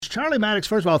Charlie Maddox,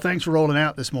 first of all, thanks for rolling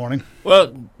out this morning.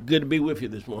 Well, good to be with you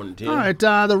this morning, Tim. All right,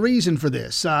 the reason for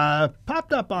this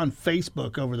popped up on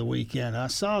Facebook over the weekend. I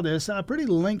saw this pretty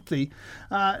lengthy.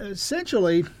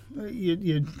 Essentially,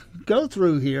 you go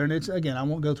through here, and it's, again, I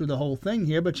won't go through the whole thing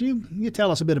here, but you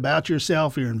tell us a bit about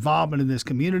yourself, your involvement in this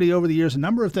community over the years, a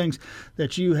number of things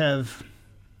that you have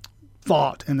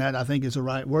fought, and that I think is the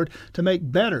right word, to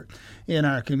make better in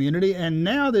our community. And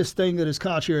now this thing that has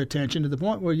caught your attention to the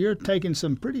point where you're taking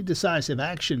some pretty decisive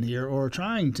action here, or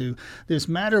trying to, this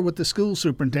matter with the school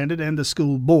superintendent and the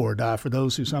school board. For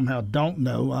those who somehow don't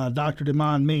know, Dr.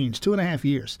 DeMond Means, 2.5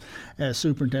 years as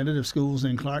superintendent of schools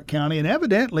in Clark County, and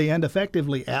evidently and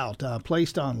effectively out,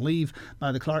 placed on leave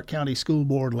by the Clark County School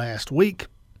Board last week.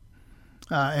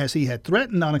 As he had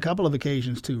threatened on a couple of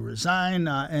occasions to resign,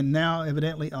 and now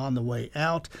evidently on the way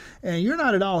out. And you're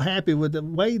not at all happy with the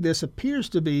way this appears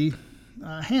to be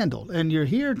handled. And you're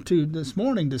here to this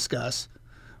morning discuss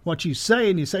what you say,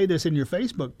 and you say this in your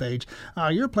Facebook page,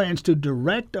 your plans to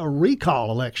direct a recall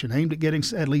election aimed at getting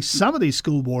at least some of these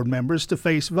school board members to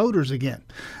face voters again.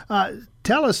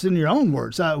 Tell us in your own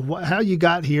words how you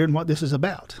got here and what this is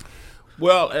about.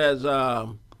 Well, as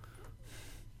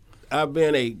I've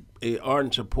been a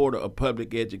ardent supporter of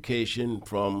public education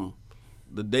from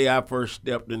the day I first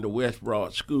stepped into West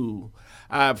Broad School.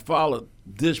 I've followed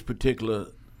this particular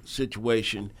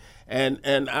situation, and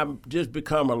I've just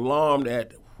become alarmed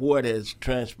at what has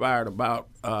transpired about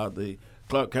the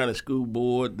Clark County School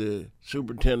Board, the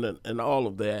superintendent, and all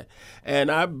of that.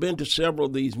 And I've been to several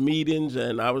of these meetings,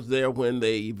 and I was there when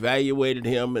they evaluated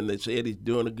him, and they said he's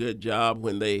doing a good job.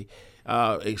 When they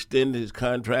extended his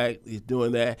contract, he's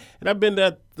doing that. And I've been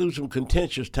there through some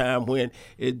contentious time when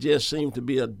it just seemed to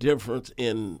be a difference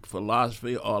in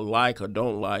philosophy, or like or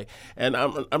don't like. And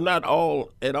I'm not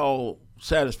at all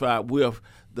satisfied with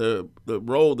the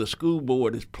role the school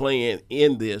board is playing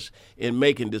in this, in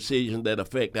making decisions that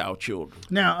affect our children.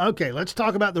 Now, okay, let's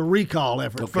talk about the recall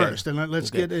effort first, and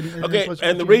let's get in. Okay,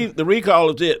 and the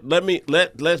recall is it.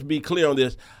 Let's be clear on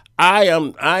this. I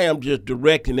am just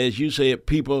directing, as you said,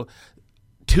 people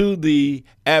to the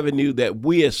avenue that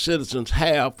we as citizens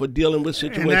have for dealing with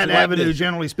situations like this. And that avenue,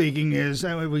 generally speaking, is,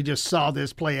 we just saw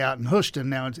this play out in Houston.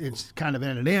 Now it's kind of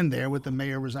at an end there with the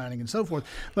mayor resigning and so forth.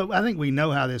 But I think we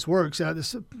know how this works.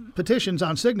 This petitions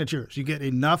on signatures. You get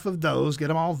enough of those, get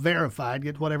them all verified,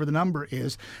 get whatever the number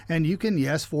is, and you can,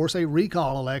 yes, force a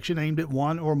recall election aimed at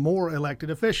one or more elected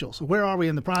officials. Where are we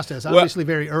in the process? Obviously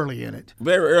very early in it.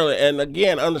 Very early. And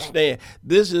again, understand,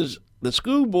 this is, the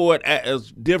school board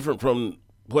is different from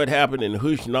what happened in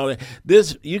Houston and all that.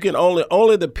 This, you can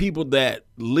only the people that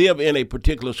live in a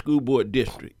particular school board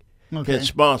district can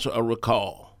sponsor a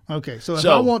recall. Okay, so if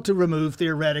I want to remove,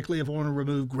 theoretically, if I want to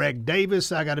remove Greg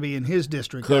Davis, I got to be in his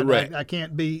district. Correct. I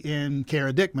can't be in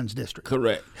Kara Dickman's district.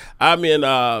 Correct. I'm in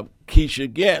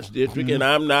Keisha Gant's district, and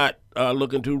I'm not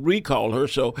looking to recall her,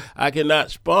 so I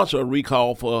cannot sponsor a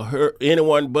recall for her,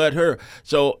 anyone but her.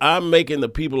 So I'm making the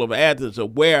people of Athens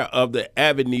aware of the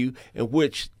avenue in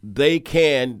which they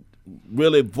can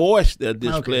really voice their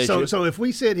displeasure. Okay, so if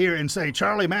we sit here and say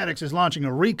Charlie Maddox is launching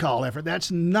a recall effort,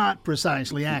 that's not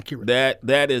precisely accurate.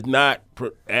 That is not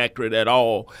accurate at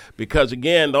all, because,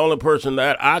 again, the only person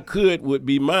that I could would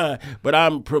be mine, but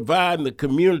I'm providing the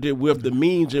community with the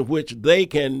means in which they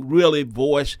can really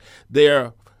voice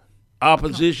their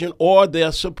opposition or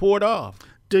their support of.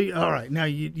 All right. Now,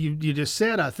 you just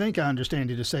said, I think I understand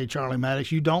you to say, Charlie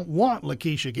Maddox, you don't want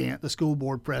Lakeisha Gant, the school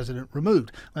board president,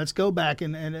 removed. Let's go back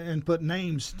and put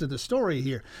names to the story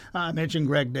here. I mentioned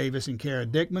Greg Davis and Kara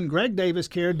Dickman. Greg Davis,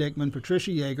 Kara Dickman,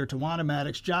 Patricia Yeager, Tawana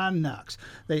Maddox, John Knox.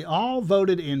 They all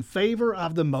voted in favor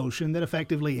of the motion that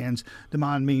effectively ends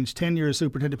DeMond Means' tenure as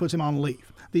superintendent, puts him on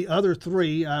leave. The other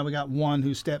three, we got one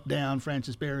who stepped down.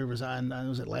 Francis Berry resigned,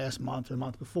 was it last month or the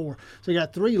month before? So you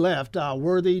got three left,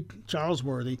 Charles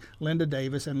Worthy, Linda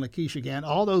Davis, and Lakeisha Gant.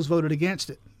 All those voted against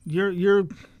it. You're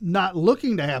not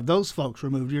looking to have those folks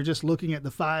removed. You're just looking at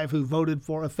the five who voted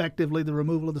for effectively the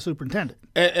removal of the superintendent.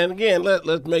 And again,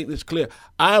 let's make this clear.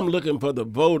 I'm looking for the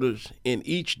voters in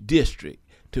each district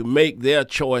to make their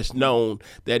choice known,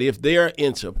 that if they're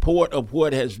in support of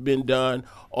what has been done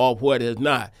or what has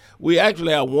not. We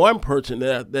actually have one person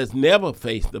that's never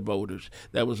faced the voters,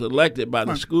 that was elected by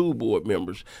the school board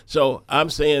members. So I'm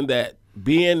saying that,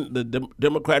 being the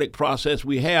democratic process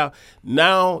we have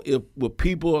now, if with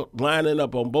people lining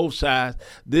up on both sides,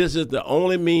 this is the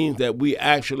only means that we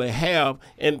actually have.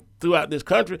 And throughout this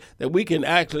country that we can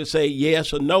actually say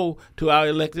yes or no to our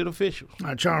elected officials.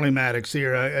 Charlie Maddox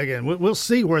here. Again, we'll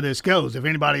see where this goes. If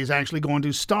anybody is actually going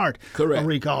to start a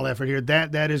recall effort here,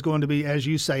 that is going to be, as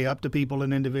you say, up to people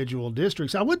in individual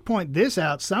districts. I would point this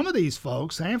out. Some of these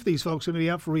folks, half these folks are going to be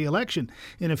up for re-election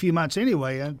in a few months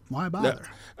anyway. And why bother?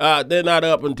 No, they're not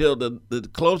up until the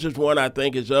closest one, I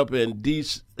think, is up in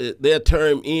their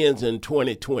term ends in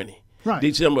 2020. Right.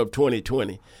 December of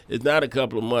 2020. It's not a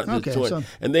couple of months. Okay, it's 20.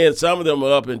 And then some of them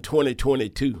are up in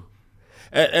 2022.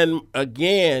 And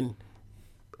again,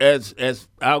 as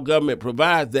our government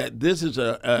provides that, this is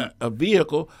a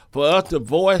vehicle for us to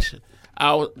voice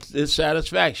our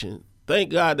dissatisfaction.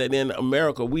 Thank God that in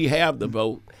America we have the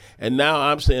vote, and now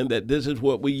I'm saying that this is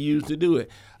what we use to do it.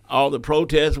 All the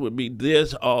protests would be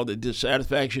this, all the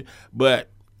dissatisfaction, but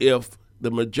if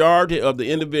the majority of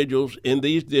the individuals in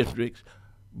these districts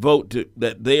vote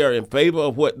that they are in favor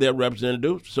of what their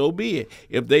representatives, so be it.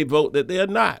 If they vote that they are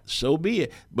not, so be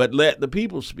it. But let the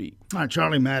people speak. All right,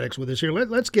 Charlie Maddox with us here.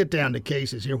 Let's get down to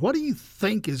cases here. What do you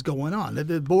think is going on?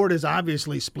 The board is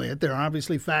obviously split. There are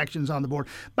obviously factions on the board.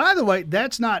 By the way,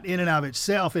 that's not in and of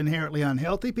itself inherently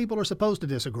unhealthy. People are supposed to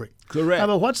disagree. Correct.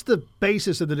 But what's the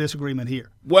basis of the disagreement here?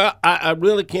 Well, I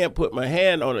really can't put my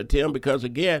hand on it, Tim, because,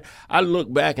 again, I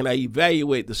look back and I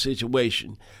evaluate the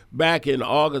situation. Back in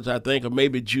August, I think, or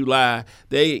maybe July,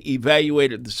 they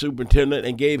evaluated the superintendent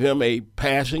and gave him a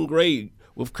passing grade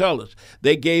with colors.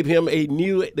 They gave him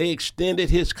they extended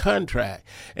his contract.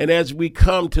 And as we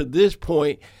come to this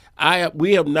point,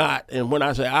 we have not, and when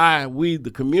I say we,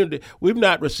 the community, we've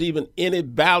not received any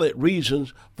valid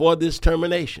reasons for this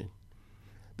termination.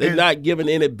 They've not given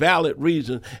any valid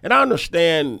reason. And I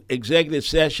understand executive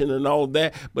session and all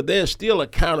that, but there's still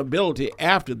accountability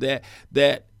after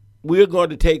that we're going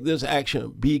to take this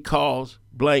action because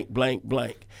blank, blank,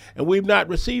 blank. And we've not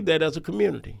received that as a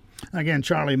community. Again,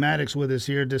 Charlie Maddox with us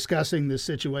here discussing this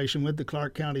situation with the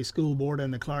Clark County School Board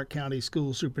and the Clark County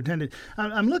School Superintendent.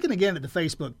 I'm looking again at the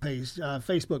Facebook page,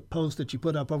 Facebook post that you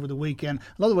put up over the weekend. I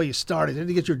love the way you started. You had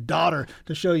to get your daughter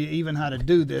to show you even how to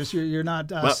do this. You're not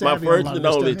savvy. My first and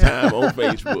only time on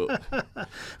Facebook.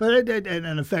 But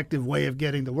an effective way of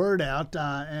getting the word out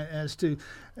as to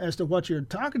what you're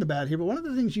talking about here. But one of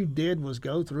the things you did was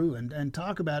go through and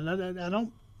talk about it.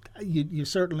 You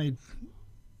certainly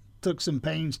took some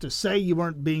pains to say you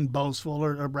weren't being boastful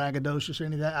or braggadocious or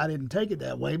any of that. I didn't take it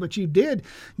that way, but you did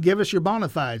give us your bona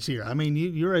fides here. I mean,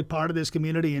 you're a part of this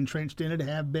community, entrenched in it,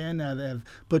 have been, have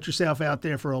put yourself out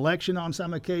there for election on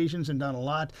some occasions and done a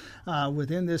lot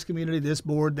within this community, this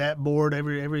board, that board,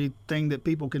 everything that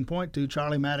people can point to.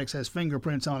 Charlie Maddox has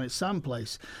fingerprints on it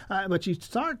someplace. But you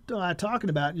start talking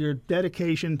about your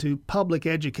dedication to public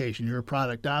education. You're a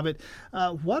product of it.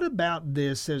 What about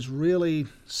this has really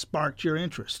sparked your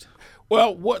interest?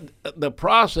 Well, what the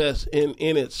process in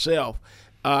itself,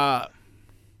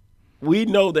 we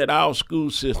know that our school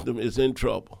system is in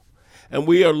trouble, and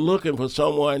we are looking for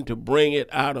someone to bring it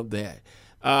out of that.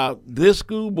 This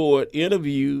school board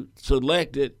interviewed,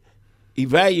 selected,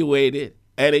 evaluated,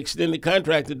 and extended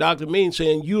contract to Dr. Means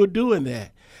saying, you're doing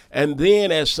that. And then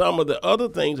as some of the other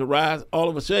things arise, all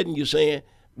of a sudden you're saying,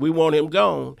 we want him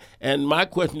gone. And my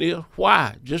question is,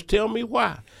 why? Just tell me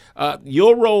why.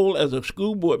 Your role as a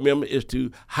school board member is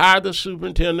to hire the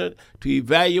superintendent, to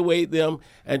evaluate them,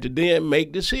 and to then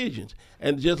make decisions.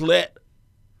 And just let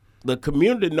the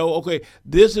community know, okay,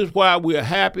 this is why we're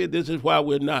happy, this is why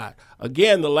we're not.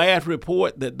 Again, the last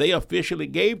report that they officially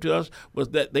gave to us was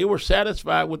that they were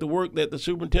satisfied with the work that the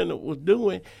superintendent was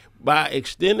doing by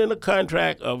extending a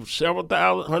contract of several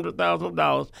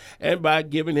 $100,000 and by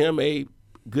giving him a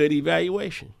good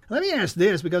evaluation. Let me ask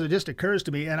this because it just occurs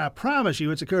to me, and I promise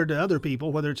you it's occurred to other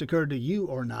people, whether it's occurred to you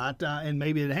or not, and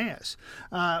maybe it has.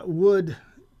 Would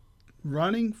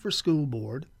running for school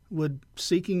board, would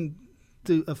seeking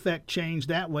to affect change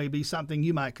that way be something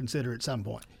you might consider at some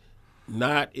point?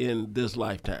 Not in this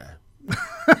lifetime.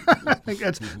 I think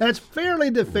that's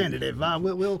fairly definitive.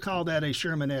 We'll call that a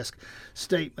Sherman-esque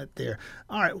statement there.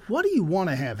 All right, what do you want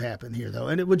to have happen here, though?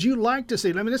 And would you like to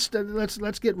see?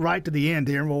 Let's get right to the end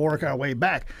here, and we'll work our way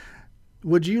back.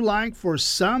 Would you like for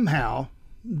somehow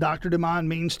Dr. DeMond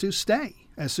Means to stay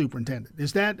as superintendent?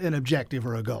 Is that an objective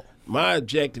or a goal? My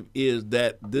objective is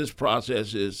that this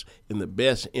process is in the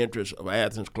best interest of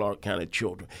Athens Clarke County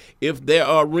children. If there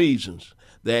are reasons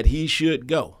that he should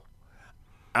go,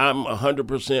 I'm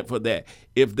 100% for that.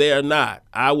 If they're not,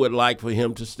 I would like for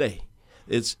him to stay.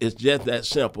 It's just that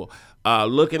simple.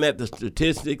 Looking at the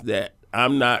statistics that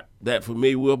I'm not that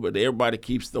familiar with, but everybody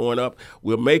keeps throwing up,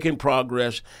 we're making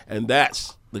progress, and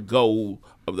that's the goal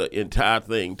of the entire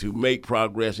thing, to make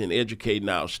progress in educating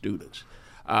our students.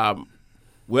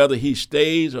 Whether he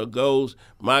stays or goes,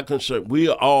 my concern, we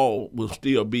all will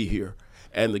still be here.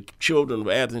 And the children of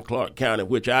Athens Clarke County,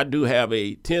 which I do have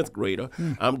a 10th grader,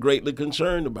 I'm greatly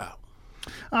concerned about.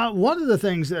 One of the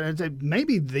things that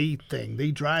maybe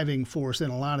the driving force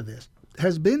in a lot of this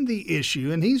has been the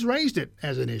issue, and he's raised it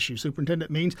as an issue.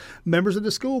 Superintendent Means, members of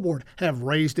the school board have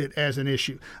raised it as an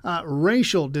issue.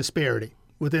 Racial disparity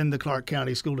within the Clarke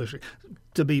County School District.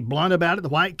 To be blunt about it, the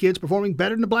white kids performing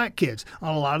better than the black kids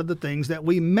on a lot of the things that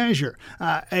we measure.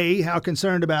 A, how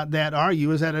concerned about that are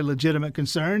you? Is that a legitimate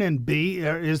concern? And B,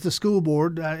 is the school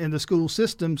board in the school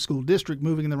system, school district,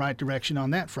 moving in the right direction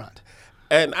on that front?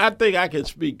 And I think I can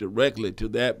speak directly to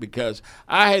that because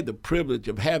I had the privilege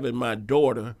of having my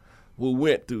daughter who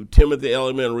went through Timothy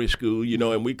Elementary School,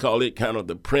 and we call it kind of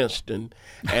the Princeton,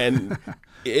 and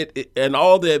and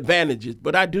all the advantages.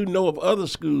 But I do know of other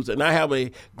schools, and I have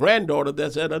a granddaughter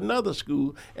that's at another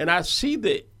school, and I see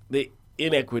the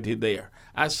inequity there.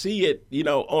 I see it,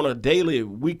 on a daily,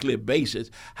 weekly basis,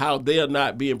 how they are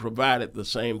not being provided the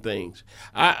same things.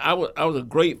 I was a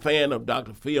great fan of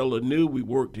Dr. Phil Lanoux. We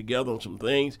worked together on some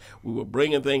things. We were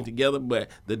bringing things together, but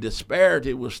the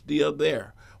disparity was still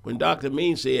there. When Dr.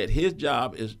 Means said his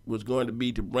job was going to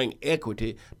be to bring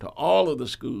equity to all of the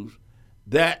schools,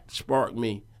 that sparked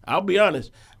me. I'll be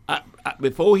honest,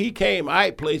 before he came, I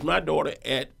had placed my daughter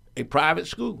at a private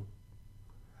school.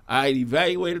 I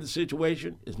evaluated the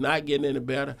situation. It's not getting any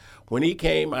better. When he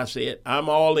came, I said, I'm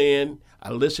all in.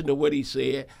 I listened to what he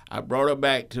said. I brought her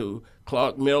back to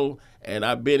Clark Middle, and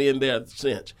I've been in there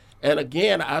since. And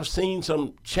again, I've seen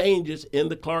some changes in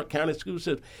the Clarke County school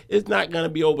system. It's not going to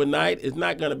be overnight. It's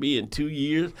not going to be in 2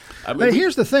 years. But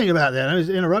here's the thing about that. I was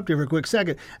interrupting for a quick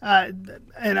second.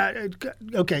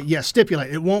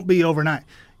 Stipulate. It won't be overnight.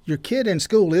 Your kid in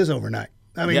school is overnight.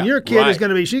 I mean, your kid is going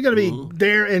to be, she's going to be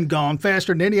there and gone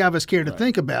faster than any of us care to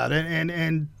think about it.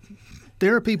 And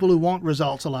there are people who want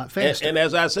results a lot faster. And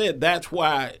as I said, that's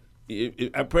why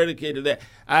I predicated that.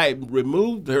 I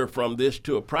removed her from this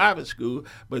to a private school,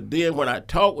 but then when I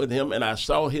talked with him and I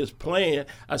saw his plan,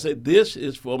 I said, this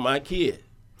is for my kid.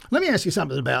 Let me ask you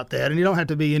something about that, and you don't have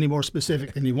to be any more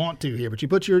specific than you want to here, but you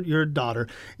put your daughter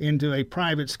into a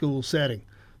private school setting.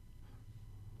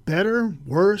 Better,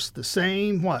 worse, the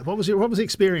same, what? What was the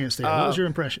experience there? What was your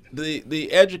impression?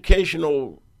 The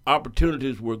educational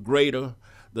opportunities were greater.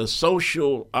 The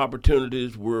social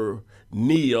opportunities were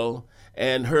nil.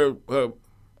 And her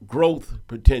growth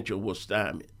potential was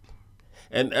stymied.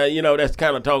 And, that's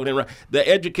kind of talking around. The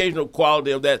educational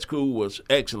quality of that school was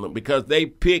excellent because they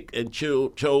picked and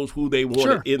chose who they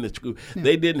wanted in the school. Yeah.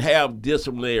 They didn't have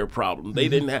disciplinary problems.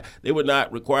 They were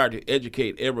not required to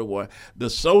educate everyone. The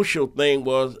social thing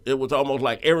it was almost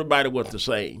like everybody was the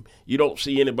same. You don't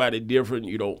see anybody different.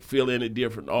 You don't feel any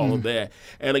different, all of that.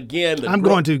 And again, I'm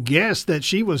going to guess that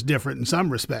she was different in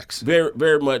some respects. Very,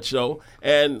 very much so.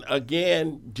 And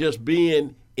again, just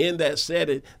being in that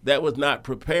setting, that was not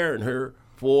preparing her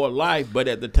for life, but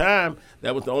at the time,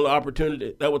 that was the only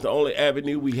opportunity. That was the only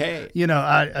avenue we had.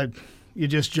 You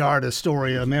just jarred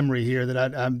a memory here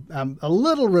that I'm a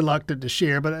little reluctant to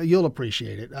share, but you'll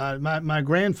appreciate it. My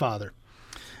grandfather,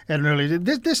 at an early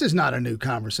this is not a new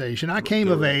conversation. I came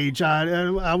of age.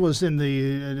 I was in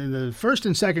the first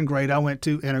and second grade. I went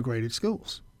to integrated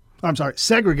schools.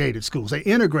 Segregated schools. They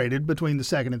integrated between the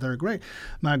second and third grade.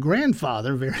 My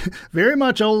grandfather, very, very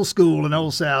much old school in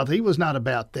Old South, he was not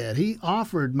about that. He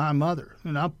offered my mother,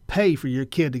 and I'll pay for your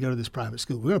kid to go to this private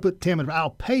school. We're going to put Tim I'll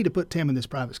pay to put Tim in this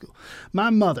private school. My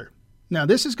mother, now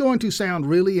this is going to sound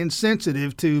really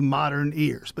insensitive to modern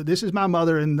ears, but this is my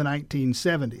mother in the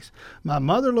 1970s. My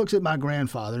mother looks at my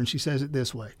grandfather and she says it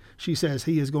this way. She says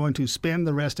he is going to spend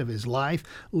the rest of his life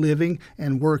living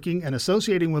and working and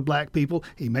associating with black people.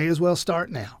 He may as well start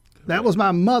now. That was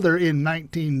my mother in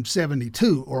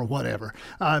 1972 or whatever.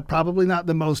 Probably not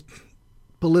the most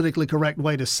politically correct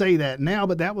way to say that now,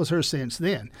 but that was her sense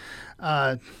then.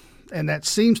 And that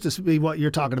seems to be what you're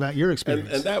talking about, your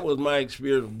experience. And that was my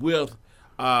experience with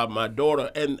my daughter.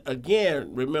 And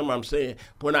again, remember I'm saying,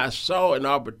 when I saw an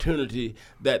opportunity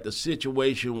that the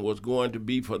situation was going to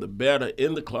be for the better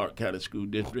in the Clarke County School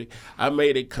District, I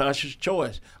made a conscious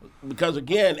choice. Because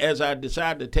again, as I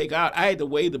decided to take out, I had to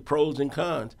weigh the pros and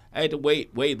cons. I had to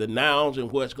weigh the nouns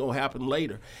and what's going to happen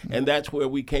later. And that's where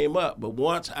we came up. But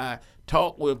once I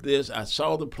talked with this, I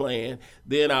saw the plan,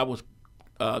 then I was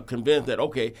convinced that,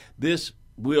 okay, this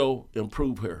will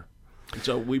improve her.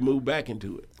 So we moved back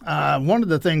into it. One of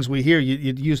the things we hear,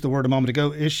 you used the word a moment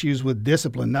ago, issues with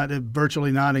discipline,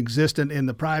 virtually non-existent in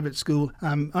the private school.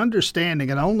 I'm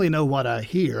understanding, and I only know what I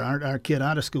hear. Our kid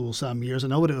out of school some years, I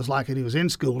know what it was like when he was in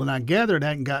school, and I gather it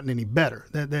hadn't gotten any better.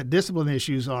 That discipline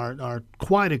issues are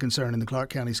quite a concern in the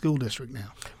Clark County School District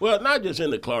now. Well, not just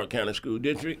in the Clark County School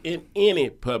District, in any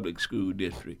public school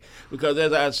district. Because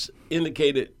as I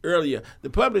indicated earlier, the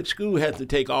public school has to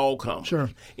take all comers. Sure.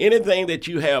 Anything that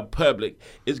you have public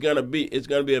is going to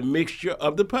be a mixture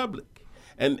of the public.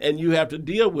 And you have to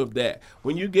deal with that.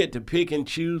 When you get to pick and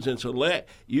choose and select,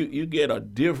 you get a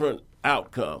different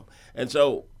outcome. And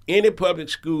so any public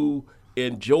school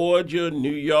in Georgia,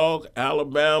 New York,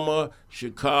 Alabama,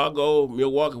 Chicago,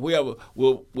 Milwaukee, whoever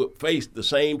will face the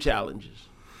same challenges.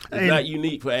 It's not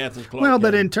unique for Athens, Clark County.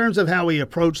 But in terms of how we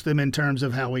approach them, in terms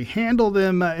of how we handle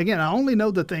them, again, I only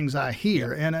know the things I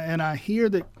hear, and I hear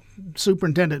that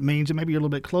Superintendent Means, and maybe you're a little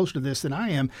bit closer to this than I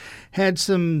am, had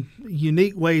some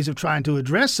unique ways of trying to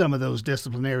address some of those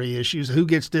disciplinary issues, who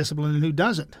gets disciplined and who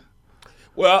doesn't.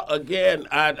 Well, again,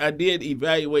 I did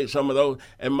evaluate some of those,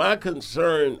 and my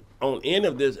concern on any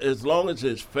of this, as long as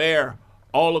it's fair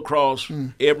all across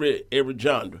every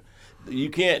genre.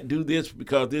 You can't do this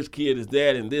because this kid is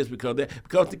that and this because that,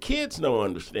 because the kids don't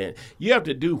understand. You have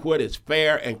to do what is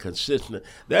fair and consistent.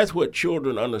 That's what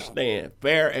children understand,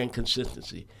 fair and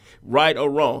consistency, right or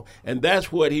wrong. And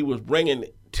that's what he was bringing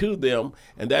to them,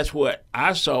 and that's what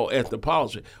I saw as the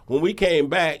policy. When we came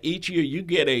back, each year you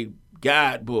get a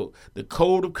guidebook, the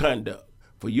code of conduct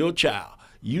for your child.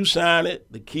 You sign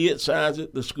it, the kid signs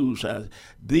it, the school signs it.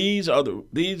 These are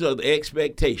the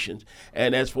expectations.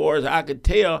 And as far as I could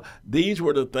tell, these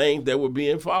were the things that were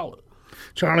being followed.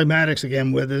 Charlie Maddox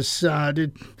again with us.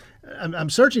 I'm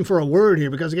searching for a word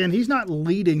here because, again, he's not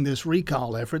leading this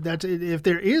recall effort. If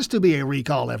there is to be a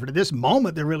recall effort, at this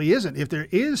moment there really isn't. If there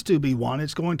is to be one,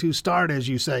 it's going to start, as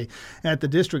you say, at the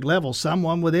district level.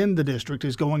 Someone within the district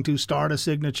is going to start a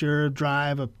signature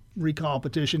drive, a recall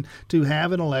petition to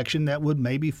have an election that would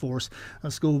maybe force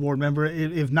a school board member,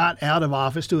 if not out of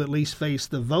office, to at least face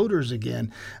the voters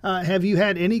again. Have you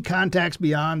had any contacts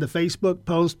beyond the Facebook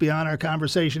post, beyond our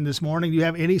conversation this morning? Do you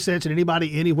have any sense that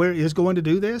anybody anywhere is going to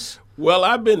do this? Well,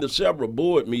 I've been to several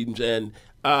board meetings, and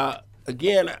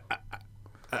again,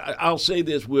 I'll say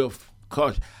this with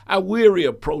caution. I weary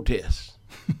of protests.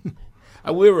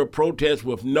 I weary of protests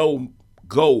with no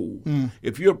goal.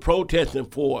 If you're protesting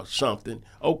for something,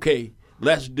 okay,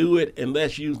 let's do it and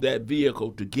let's use that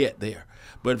vehicle to get there.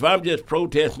 But if I'm just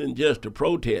protesting just to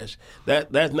protest,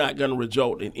 that's not going to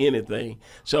result in anything.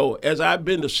 So as I've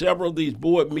been to several of these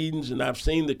board meetings and I've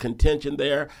seen the contention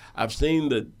there, I've seen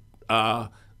the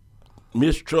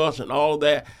mistrust and all of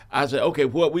that, I said, okay,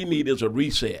 what we need is a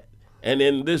reset. And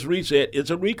in this reset, it's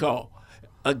a recall.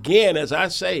 Again, as I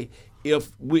say,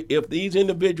 if these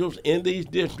individuals in these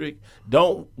districts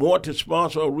don't want to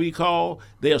sponsor a recall,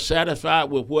 they're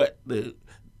satisfied with what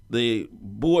the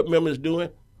board members doing,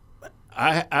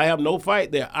 I have no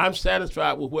fight there. I'm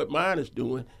satisfied with what mine is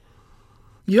doing.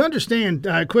 You understand,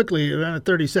 quickly, around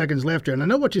 30 seconds left here, and I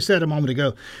know what you said a moment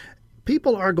ago.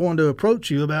 People are going to approach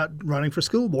you about running for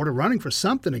school board or running for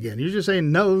something again. You're just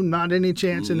saying, no, not any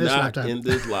chance in this lifetime. Not in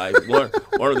this life.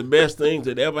 One of the best things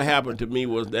that ever happened to me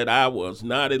was that I was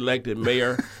not elected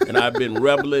mayor, and I've been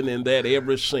reveling in that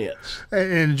ever since.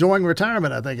 And enjoying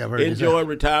retirement, I think I've heard. Enjoying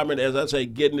retirement, as I say,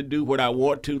 getting to do what I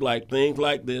want to, like things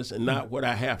like this, and not what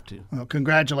I have to. Well,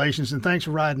 congratulations, and thanks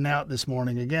for riding out this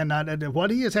morning. Again,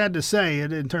 what he has had to say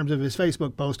in terms of his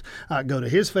Facebook post, go to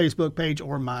his Facebook page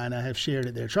or mine. I have shared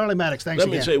it there. Charlie Maddox, thanks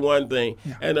again. Let me say one thing.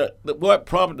 Yeah. And what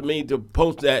prompted me to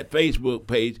post that Facebook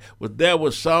page was there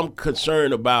was some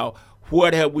concern about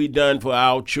what have we done for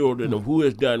our children and who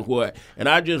has done what. And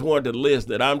I just wanted to list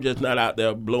that I'm just not out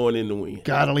there blowing in the wind.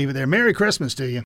 Got to leave it there. Merry Christmas to you.